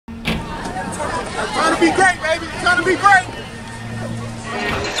Trying to be great, baby. Trying to be great.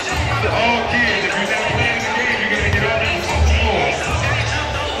 All kids, if you're not playing the game, you're going to get off the floor.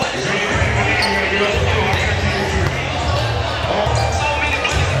 If you're not playing the game, you're going to get off the floor.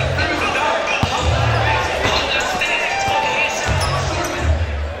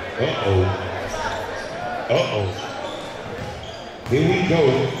 Uh-oh. Here we go.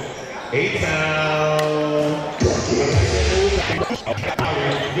 A-Town.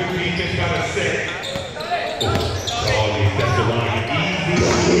 Good defense got a set. Charlie, that's the line. Easy.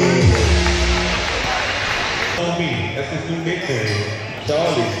 On me. That's his new nickname.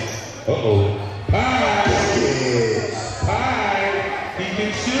 Charlie. Uh-oh. Pie. He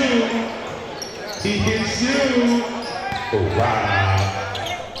can shoot. Oh, wow.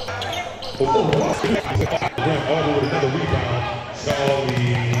 Oh, Aubrey with another rebound.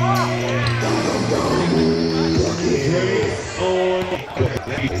 Charlie.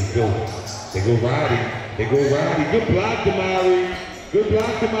 They go Roddy. Good block, Damiree.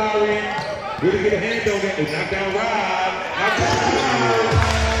 Way to get a hand on that. Knock down Rob.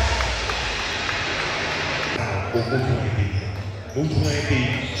 Who's playing D?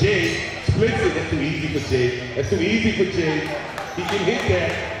 Jay splits it. That's too easy for Jay. He can hit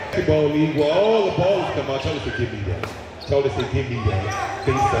that. Basketball league where all the balls come out. Charlie said, give me that.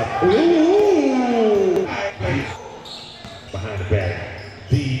 Face up. Ooh! Behind the back.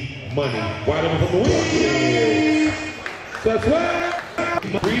 D money. Wide open from the wing. That's right.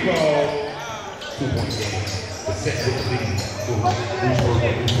 3 ball. 2-point game. The set with the lead. Who's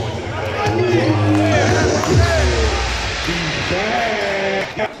working? Who's going to the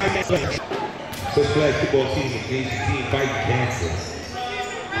play? This basketball team engaged the team fighting cancer.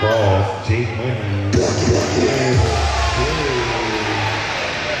 Ball, Jay Money.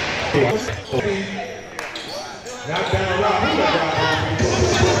 Knock down Rob.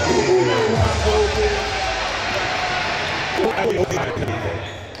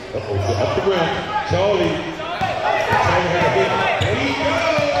 Uh-oh, so up the rim. Charlie had a hit. There he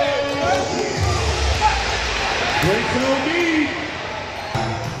goes. Great to me.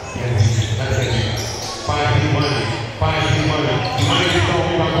 5D money. Money is going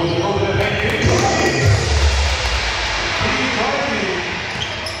to go over the back.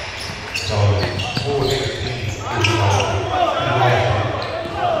 Charlie, 4-16.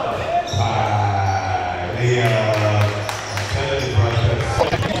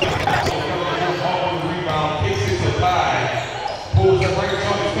 Kicks it to 5. Pulls up right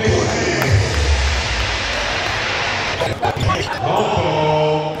on his face. Oh,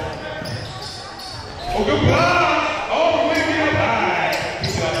 good block.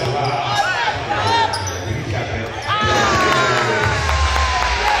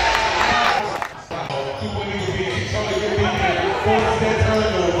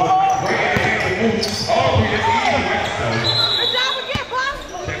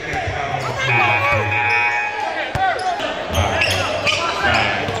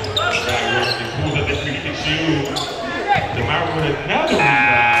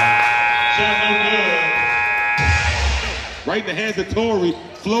 Right in the hands of Torrey,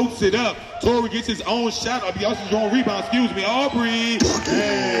 floats it up. Torrey gets his own shot. He also his own rebound. Excuse me, Aubrey.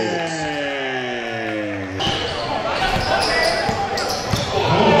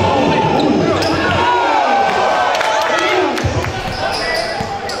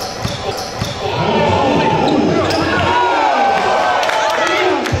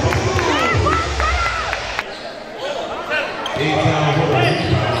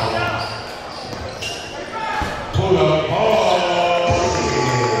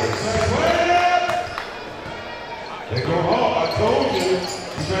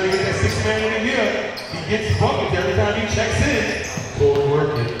 Gets buckets every time he checks in. Torrey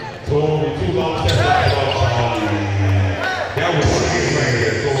working. Torrey, 2 long steps. That was right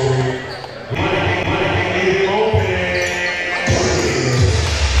there, Torrey. Money can't leave him open.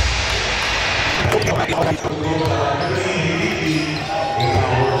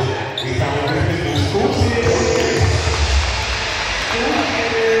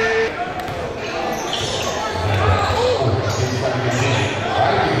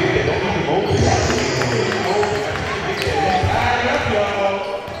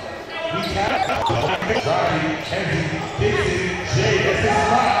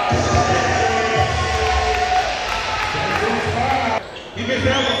 He gets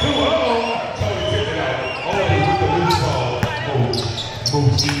down to 2-0. Tony tipped it out. Oh, with the loose ball.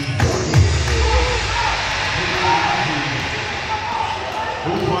 Moves easy.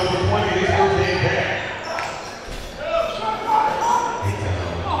 Who's won the 20? They still stay back.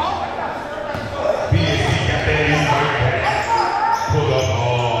 BNC got that in right back. Pull up.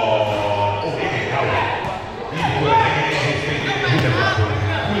 Oh, they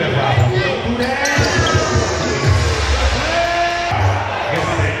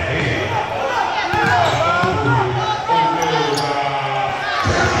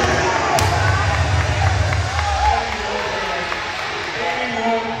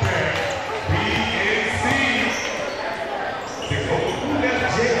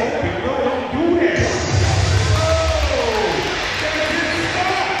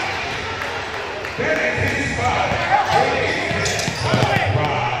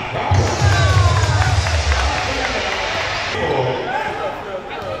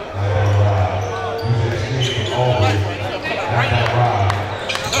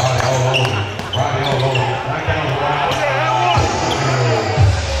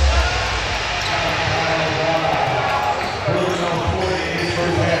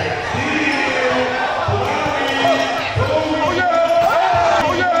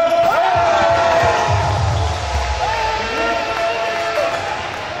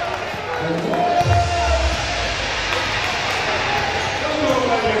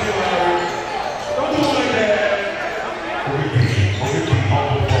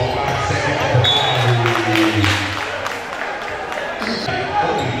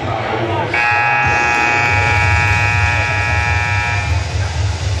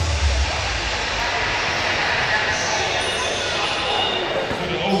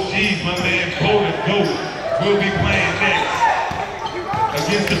OGs, my man Golden Goat, will be playing next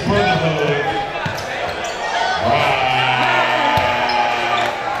against the Brotherhood.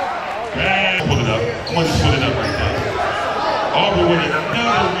 Man, pull it up. I'm gonna just put it up right now. Aubrey with another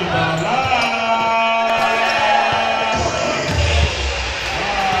rebound.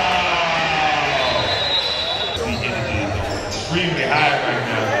 The energy is extremely high right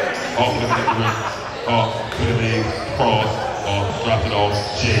now. Off the rim, off to the leg, cross, off, drop it off.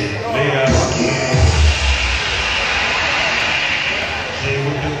 Jay, layup again. Jay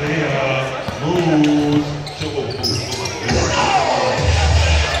with the layup, moves.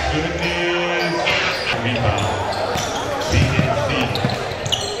 Goodness. Rebound. BNC.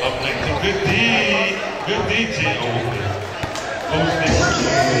 Up next to good D. Good DJ over. Coach Nick.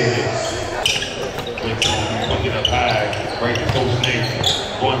 Went on, put it up high. Right to Coach Nick.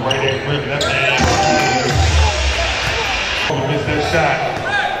 Going right at rim. Left hand. Oh, missed that shot.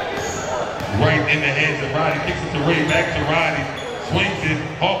 Right in the hands of Roddy. Kicks it to Ray. Back to Roddy. Swings it.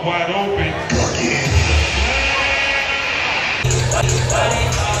 Hawk wide open.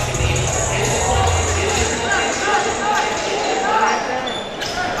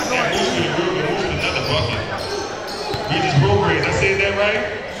 Another bucket. Regis Prograde, I said that right?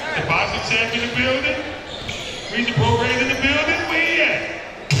 The boxing champ in the building? Regis Prograde in the building? Where he at?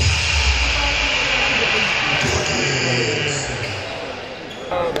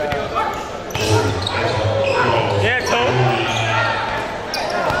 Yeah, Tone.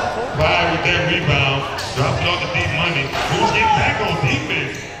 Pride with that rebound. Drops it off to deep money. Moose getting back on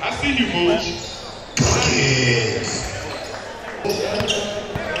defense. I see you, Moose.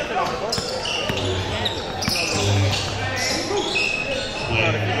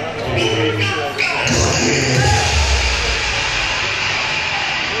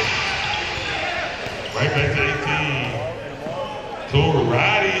 Right back to 18. Tora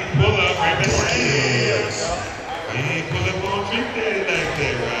Roddy, pull up right back to 18. He ain't pull up on Trick Daddy like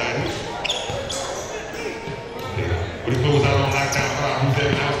that, Roddy. But he goes out on lockdown Rob, who's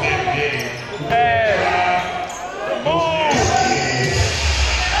having an outstanding game. Hey!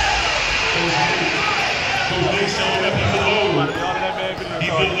 Coach Nick showing up, he's alone.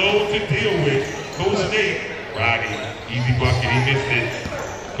 He's alone to deal with. Coach Nick, Roddy, easy bucket, he missed it.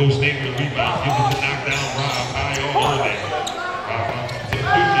 Coach Nick with the rebound, gives it to knockdown Rob, high all over that. Rob to the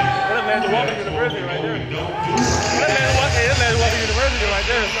cushion. That's Landry-Walker University right there. That's Landry-Walker University right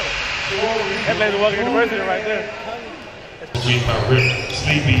there. That's Landry-Walker University right there. Green by Rip,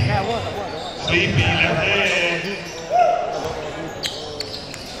 Sleepy. Sleepy, left hand.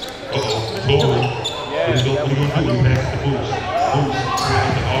 Uh-oh, Tori. What are you gonna do? He passes the Moose. Moose,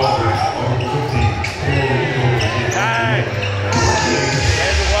 to Aubrey. Aubrey 15. Nice.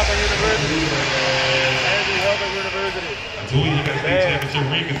 Landry-Walker University. Landry-Walker University. I told you, you got to stay championship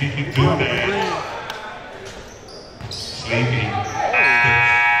ring because he can do that. Sleepy.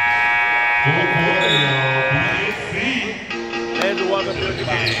 Full quarter, BNC. Landry-Walker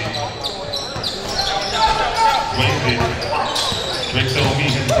University. Swings it. Drinks on me,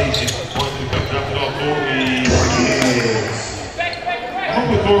 hesitation. Wants to come, drop it off. Tori. I'm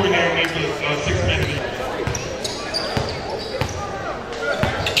going to put Tori there maybe 6 minutes.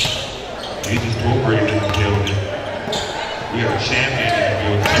 He just broke right in the building. We have a champion in the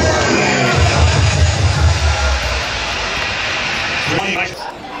building.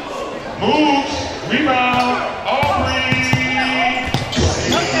 Moves, rebound, Aubrey.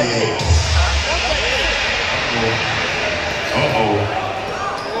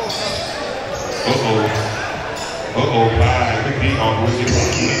 Uh-oh, bye. Big D on the way to get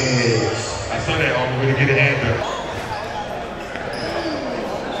I saw that on the way to get a hand up.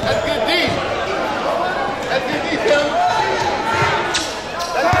 That's good D. That's good D, Tim.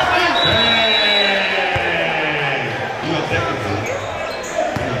 That's good D. Hey! You gonna take it, man.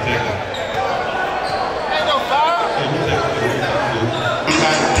 You gonna take it. Ain't no foul. Hey, you take it. We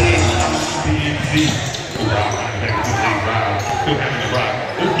got BNC. Rob, I'm back to the Rob. Still having the Rob.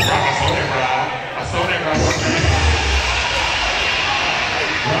 Ooh, Rob, I saw that Rob. I saw that Rob.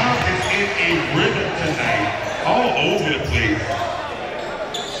 Rob is in a rhythm tonight. All over the place.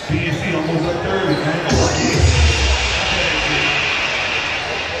 BNC almost up 30, man.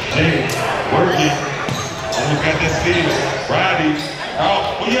 Jay, working. Almost got that steal. Roddy.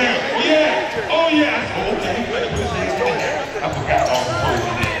 Oh yeah. Oh yeah. Oh, okay. I forgot all the pros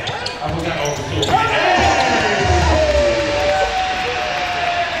in there. Hey!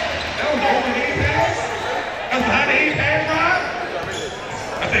 That was the open 8 pass? That was behind the 8 pass, Rob?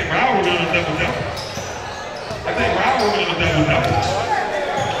 I think Rob was on a double-double.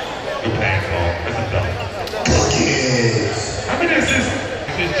 Good pass, ball. That's a double. How many assists?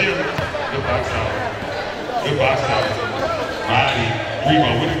 shift. Good box out. Good box out. Body.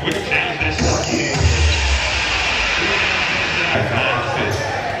 Rebound. With the challenge that shit. That's 9 assists.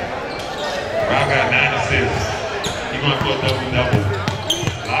 Rob got 9 assists. He going for a double-double.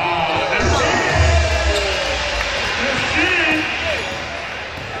 That's it.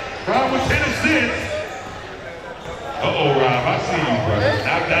 Rob with 10 assists. Uh-oh, Rob. I see you, brother.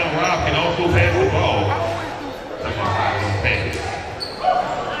 Knockdown Rob can also pass the ball. Come on, Rob, don't pass.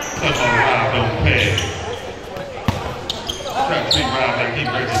 Come on, Rob, don't pass. Try to treat Rob like he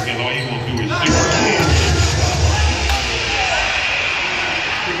Reggie, all he gonna do is shoot.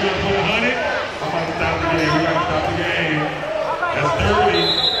 He going for 100. I'm about to stop the game. We gotta stop the game. That's 30.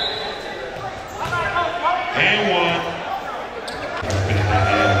 And 1.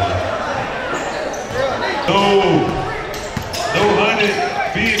 No 100.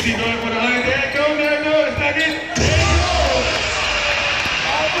 BNC going for the 100. There it goes. There it goes. It's not it.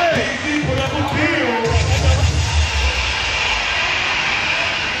 BNC put up a deal.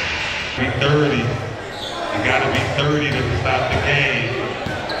 Be 30. You gotta be 30 to stop the game.